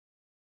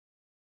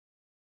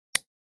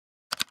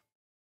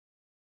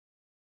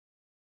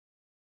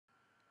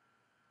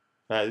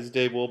Hi, this is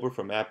Dave Wolber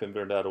from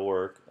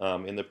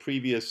appinventor.org. In the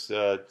previous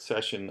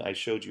session, I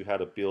showed you how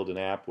to build an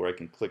app where I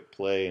can click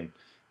play and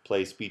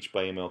play speech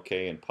by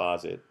MLK and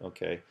pause it.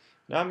 Okay.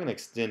 Now I'm going to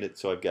extend it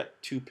so I've got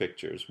two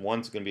pictures.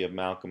 One's going to be of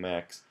Malcolm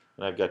X,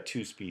 and I've got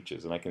two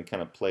speeches, and I can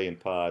kind of play and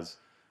pause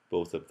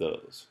both of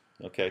those.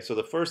 Okay. So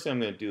the first thing I'm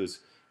going to do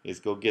is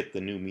go get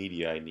the new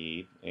media I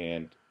need,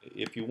 and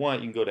if you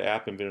want, you can go to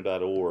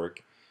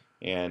appinventor.org,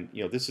 and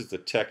this is the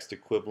text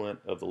equivalent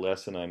of the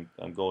lesson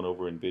I'm going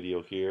over in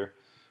video here.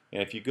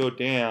 And if you go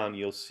down,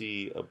 you'll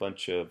see a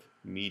bunch of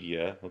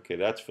media. Okay,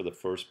 that's for the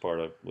first part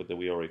of what that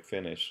we already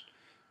finished.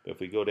 But if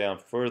we go down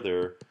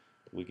further,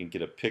 we can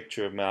get a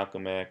picture of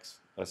Malcolm X,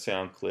 a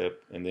sound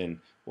clip, and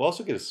then we'll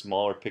also get a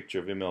smaller picture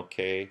of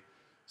MLK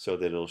so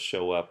that it'll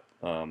show up,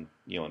 and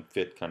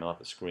fit kind of off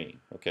the screen.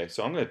 Okay,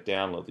 so I'm going to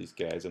download these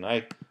guys, and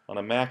on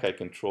a Mac I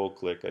control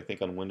click. I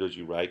think on Windows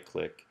you right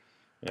click,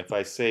 and if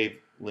I save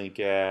link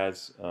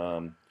as,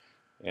 and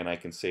I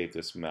can save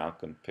this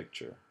Malcolm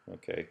picture.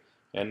 Okay.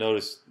 And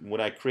notice when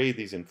I create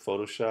these in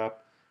Photoshop,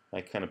 I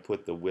kind of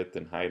put the width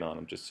and height on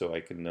them just so I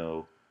can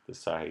know the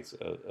size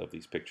of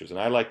these pictures. And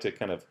I like to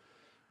kind of,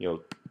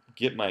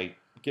 get my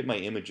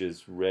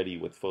images ready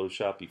with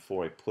Photoshop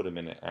before I put them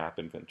in an App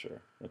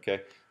Inventor.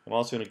 Okay. I'm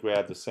also going to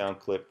grab the sound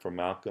clip from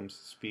Malcolm's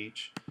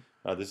speech.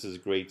 This is a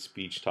great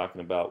speech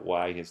talking about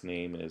why his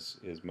name is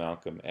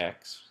Malcolm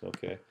X.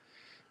 Okay.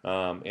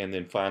 And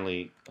then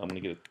finally, I'm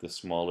going to get the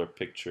smaller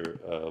picture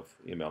of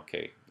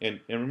MLK.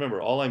 And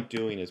remember, all I'm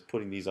doing is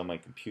putting these on my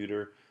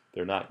computer.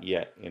 They're not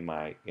yet in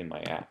my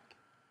app.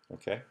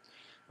 Okay.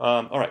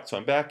 All right. So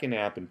I'm back in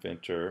App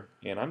Inventor,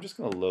 and I'm just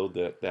going to load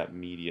that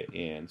media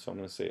in. So I'm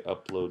going to say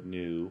Upload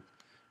New,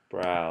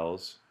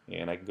 Browse,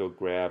 and I can go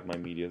grab my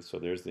media. So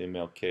there's the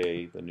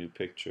MLK, the new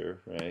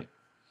picture, right?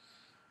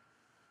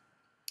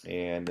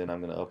 And then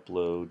I'm going to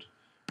upload,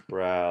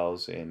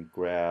 browse, and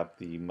grab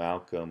the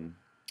Malcolm.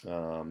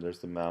 There's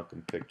the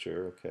Malcolm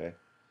picture. Okay,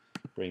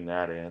 bring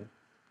that in.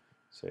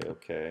 Say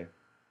OK,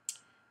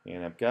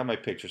 and I've got my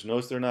pictures.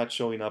 Notice they're not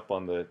showing up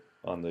on the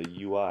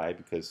UI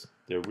because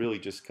they're really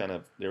just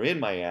they're in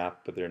my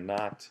app, but they're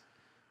not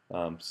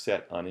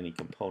set on any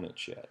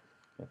components yet.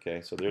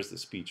 Okay, so there's the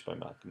speech by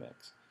Malcolm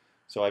X.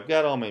 So I've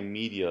got all my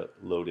media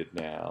loaded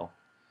now,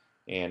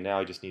 and now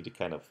I just need to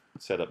kind of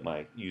set up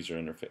my user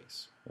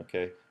interface.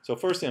 Okay, so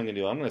first thing I'm going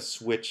to do, I'm going to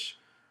switch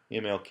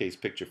MLK's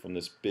picture from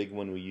this big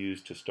one we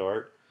used to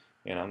start,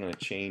 and I'm going to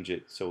change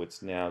it so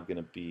it's now going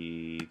to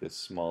be this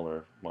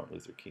smaller Martin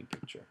Luther King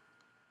picture.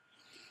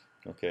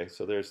 Okay,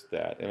 so there's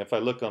that. And if I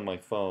look on my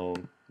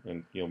phone,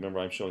 and remember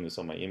I'm showing this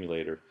on my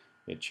emulator,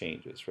 it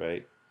changes,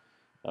 right?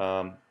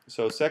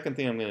 So second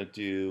thing I'm going to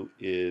do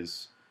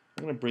is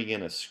I'm going to bring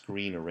in a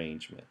screen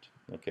arrangement.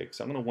 Okay, because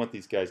I'm going to want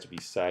these guys to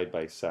be side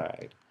by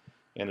side.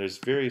 And there's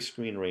various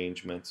screen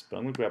arrangements, but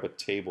I'm going to grab a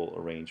table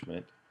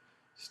arrangement,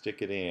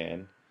 stick it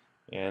in,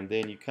 and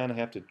then you kind of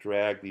have to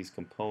drag these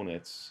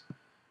components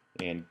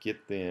and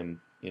get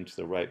them into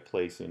the right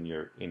place in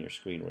your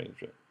screen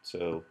arrangement.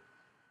 So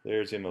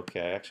there's MLK.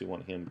 I actually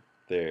want him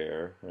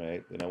there,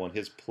 right? And I want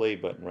his play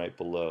button right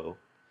below.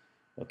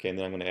 Okay, and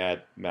then I'm going to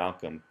add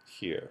Malcolm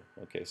here.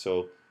 Okay,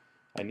 so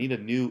I need a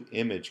new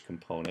image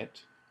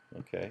component.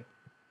 Okay,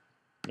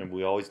 remember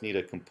we always need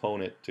a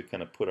component to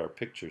kind of put our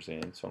pictures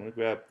in. So I'm going to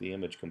grab the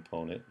image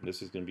component. And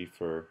this is going to be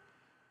for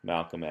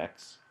Malcolm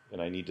X,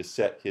 and I need to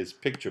set his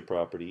picture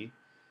property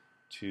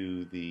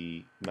to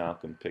the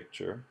Malcolm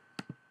picture.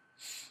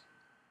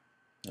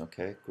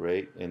 Okay,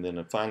 great. And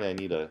then finally I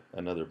need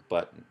another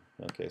button.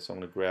 Okay, so I'm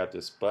going to grab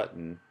this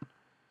button,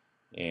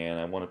 and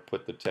I want to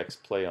put the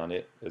text play on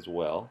it as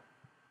well.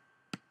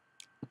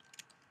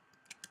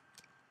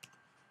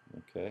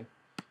 Okay,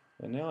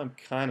 and now I'm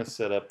kind of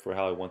set up for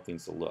how I want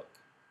things to look.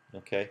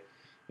 Okay,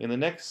 in the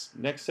next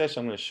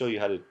session I'm going to show you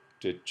how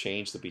to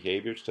change the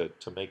behaviors to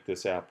make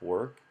this app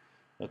work.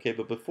 Okay,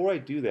 but before I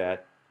do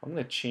that, I'm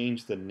going to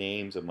change the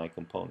names of my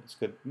components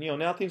because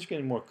now things are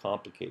getting more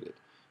complicated.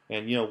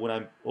 And when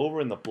I'm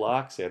over in the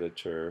blocks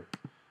editor,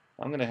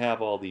 I'm going to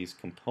have all these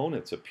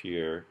components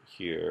appear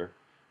here,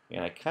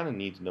 and I kind of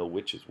need to know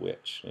which is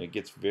which. And it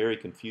gets very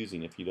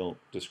confusing if you don't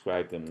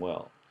describe them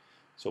well.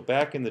 So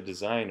back in the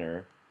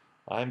designer,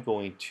 I'm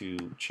going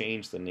to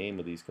change the name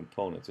of these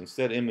components.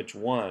 Instead of image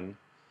 1,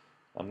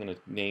 I'm going to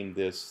name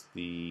this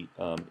the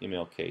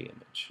MLK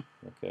image.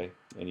 Okay,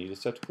 and you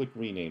just have to click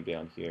rename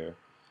down here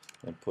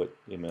and put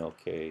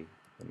MLK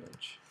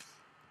image.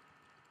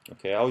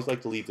 Okay, I always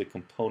like to leave the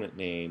component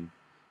name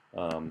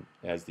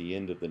as the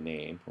end of the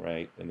name,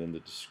 right? And then the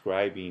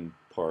describing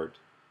part,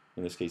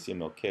 in this case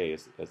MLK,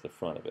 as the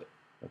front of it.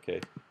 Okay,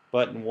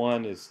 button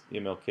 1 is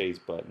MLK's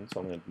button, so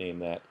I'm going to name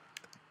that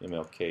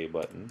MLK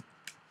button.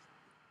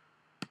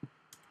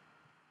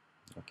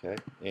 Okay,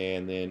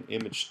 and then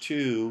image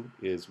 2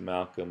 is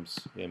Malcolm's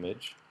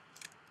image,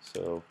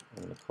 so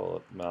I'm going to call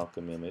it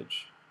Malcolm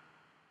image.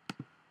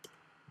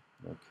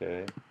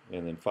 Okay,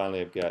 and then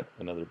finally I've got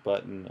another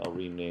button. I'll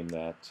rename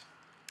that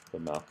the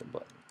Malcolm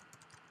button.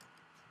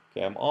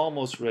 Okay, I'm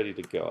almost ready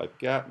to go. I've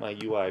got my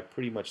UI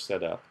pretty much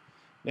set up.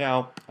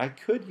 Now, I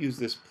could use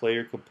this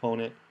player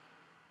component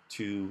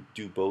to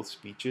do both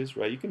speeches,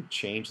 right? You can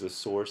change the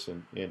source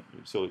and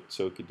so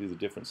it could do the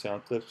different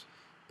sound clips.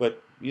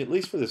 But at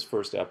least for this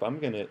first app, I'm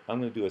gonna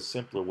do a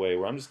simpler way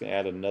where I'm just gonna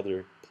add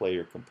another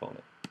player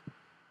component.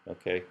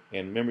 Okay,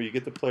 and remember, you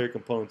get the player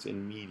components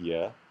in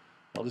media.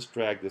 I'll just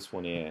drag this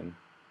one in.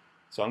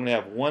 So I'm going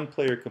to have one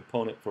player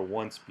component for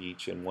one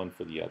speech and one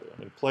for the other.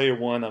 And player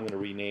one, I'm going to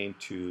rename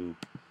to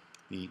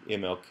the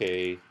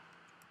MLK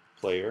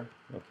player.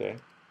 Okay.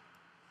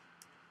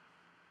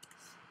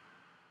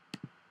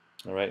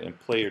 All right, and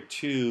player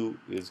two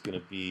is going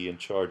to be in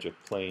charge of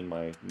playing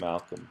my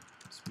Malcolm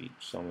speech.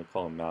 So I'm going to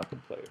call him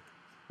Malcolm player.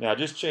 Now,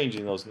 just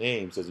changing those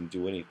names doesn't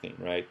do anything,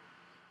 right?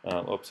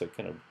 Oops, I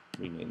kind of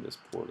renamed this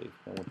poorly.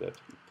 I want that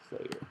to be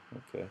player.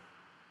 Okay.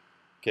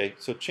 Okay,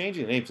 so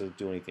changing the names doesn't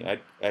do anything.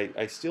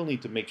 I still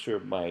need to make sure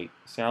my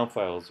sound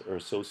files are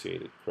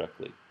associated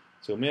correctly.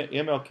 So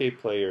MLK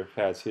player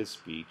has his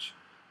speech,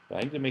 but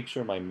I need to make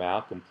sure my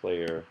Malcolm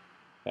player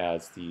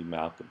has the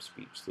Malcolm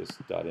speech, this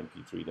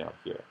 .mp3 down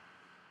here.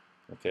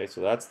 Okay,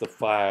 so that's the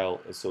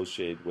file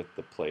associated with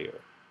the player.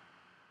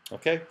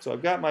 Okay, so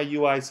I've got my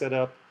UI set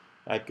up.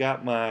 I've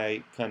got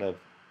my kind of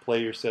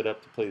player set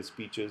up to play the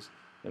speeches,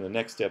 and the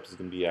next step is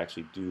going to be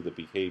actually do the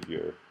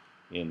behavior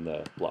in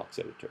the blocks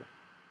editor.